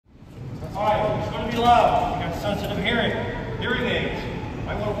be loud. You got sensitive hearing. Hearing aids.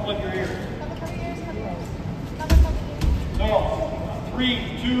 I want to plug your ears. So,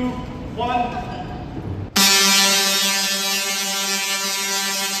 3, 2, 1.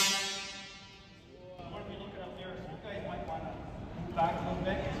 Back a little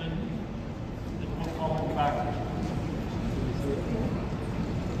bit, because it will fall backwards.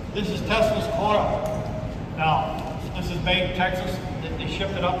 This is Tesla's Coil. Now, this is made in Texas. They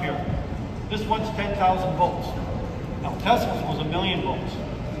shipped it up here. This one's 10,000 volts. Now, Tesla's was 1,000,000 volts.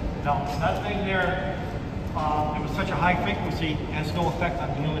 Now, that thing there, it was such a high frequency, it has no effect on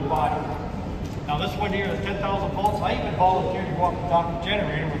the human body. Now, this one here is 10,000 volts. I even volunteered to go up and dock a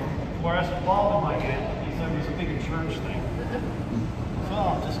generator with a fluorescent bulb in my hand. He said it was a big insurance thing. So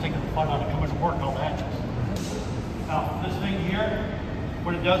I'm just taking the fun out of coming to work, all that. Now, this thing here,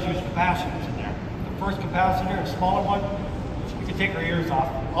 what it does is capacitors in there. The first capacitor, a smaller one, we can take our ears off.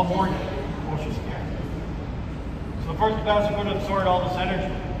 I'll warn you, before she's scared. So the first capacitor is going to absorb all this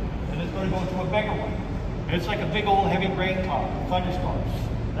energy, and it's going to go to a bigger one. And it's like a big old heavy rain cloud, thunderstorms.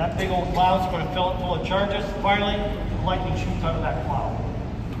 That big old cloud's going to fill it full of charges. Finally, the lightning shoots out of that cloud.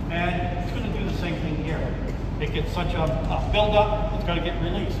 And it's going to do the same thing here. It gets such a buildup, it's going to get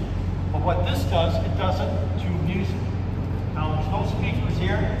released. But what this does, it does it to music. Now, there's no speakers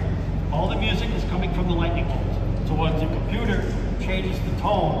here. All the music is coming from the lightning bolts. So when the computer changes the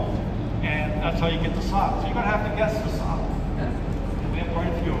tone, and that's how you get the song. So you're going to have to guess the song. And we have quite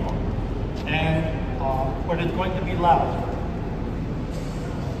a few of them. And, but it's going to be loud.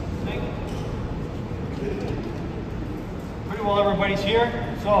 Pretty well everybody's here.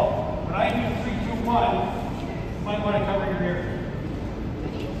 So, when I do 3, 2, 1, you might want to cover your ears.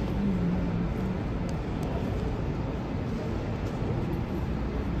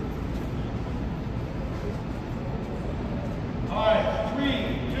 All right, 3,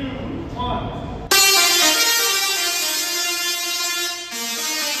 2, 1.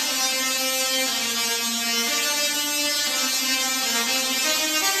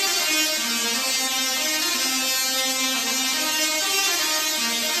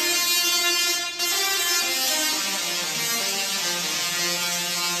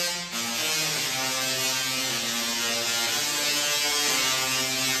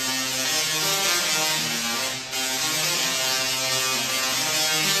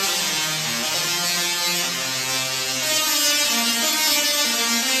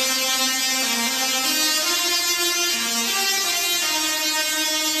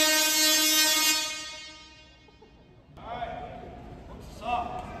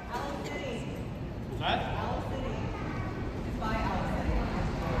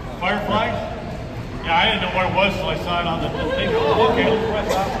 Fireflies? Yeah, I didn't know what it was until I saw it on the thing. Oh, okay, let's press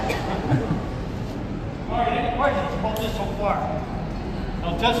up. All right, any questions about this so far?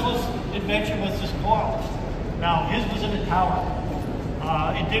 Now, Tesla's invention was this coil. Now, his was in a tower.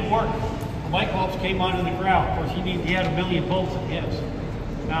 It did work. The light bulbs came onto the ground. Of course, he had 1,000,000 volts in his.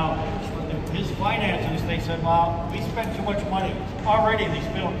 Now, his financiers, they said, well, we spent too much money. Already they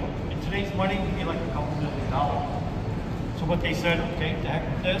spent, in today's money, it would be like a couple $1,000,000. So what they said, okay, the heck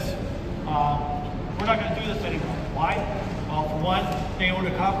with this, we're not going to do this anymore. Why? Well, for one, they own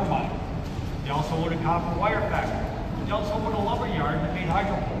a copper mine. They also own a copper wire factory. They also own a lumber yard that made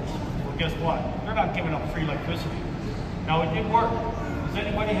hydro poles. Well, guess what? They're not giving up free electricity. Now, it did work. Does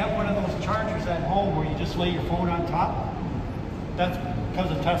anybody have one of those chargers at home where you just lay your phone on top? That's because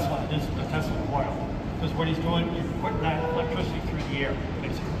of Tesla. This is the Tesla Coil. Because what he's doing, you're putting that electricity through the air,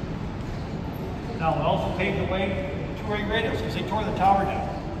 basically. Now, it also paved the way two-way radios, because they tore the tower down.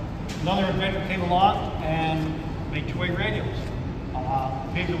 Another inventor came along and made two-way radios.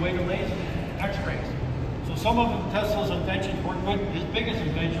 Paved the way to lasers, X-rays. So some of Tesla's inventions were good. His biggest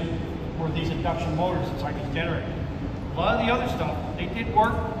invention were these induction motors inside his generator. A lot of the other stuff, they did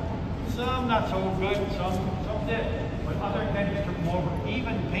work. Some not so good, some did. But other inventors took them over.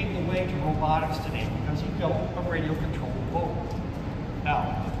 Even paved the way to robotics today because he built a radio-controlled boat.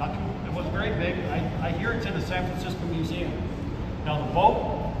 Now, it was very big. I hear it's in the San Francisco Museum. Now the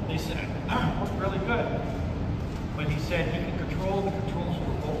boat, they said, worked really good. But he said he could control the controls of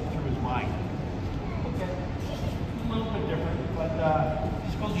the boat through his mind. Okay, a little bit different, but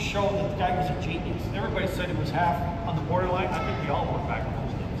it's supposed to show that the guy was a genius. Everybody said it was half on the borderline. I think we all were back in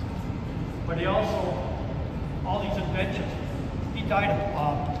those days. But he also, all these inventions, he died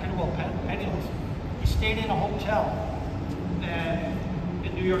of pretty well penniless. He stayed in a hotel and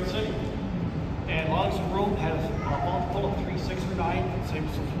in New York City. And as long as the room had a multiple of 3, 6, or 9, same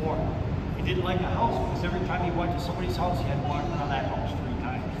as the floor. He didn't like the house because every time he went to somebody's house, he had to walk around that house 3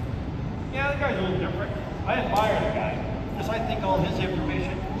 times. Yeah, the guy's a little different. I admire the guy because I think all his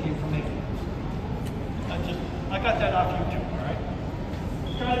information came from me. I got that off YouTube, all right?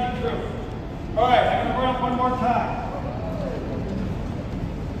 It's trying to be true. All right, I'm going to run up one more time.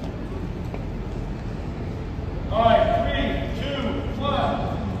 All right, 3, 2, 1.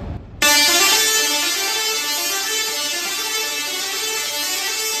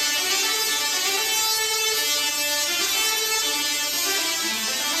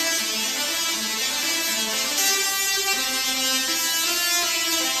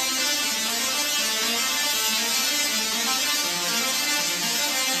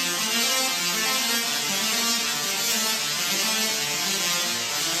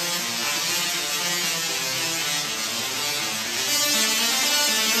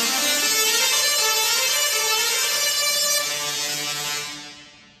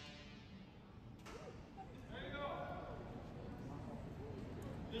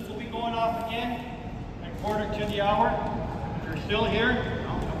 This will be going off again at 1/4 to the hour. If you're still here,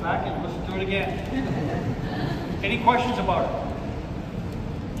 I'll come back and listen to it again. Any questions about it?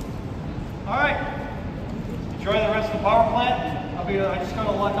 All right. Enjoy the rest of the power plant. I just got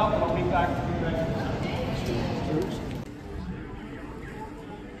to lock up and I'll be back.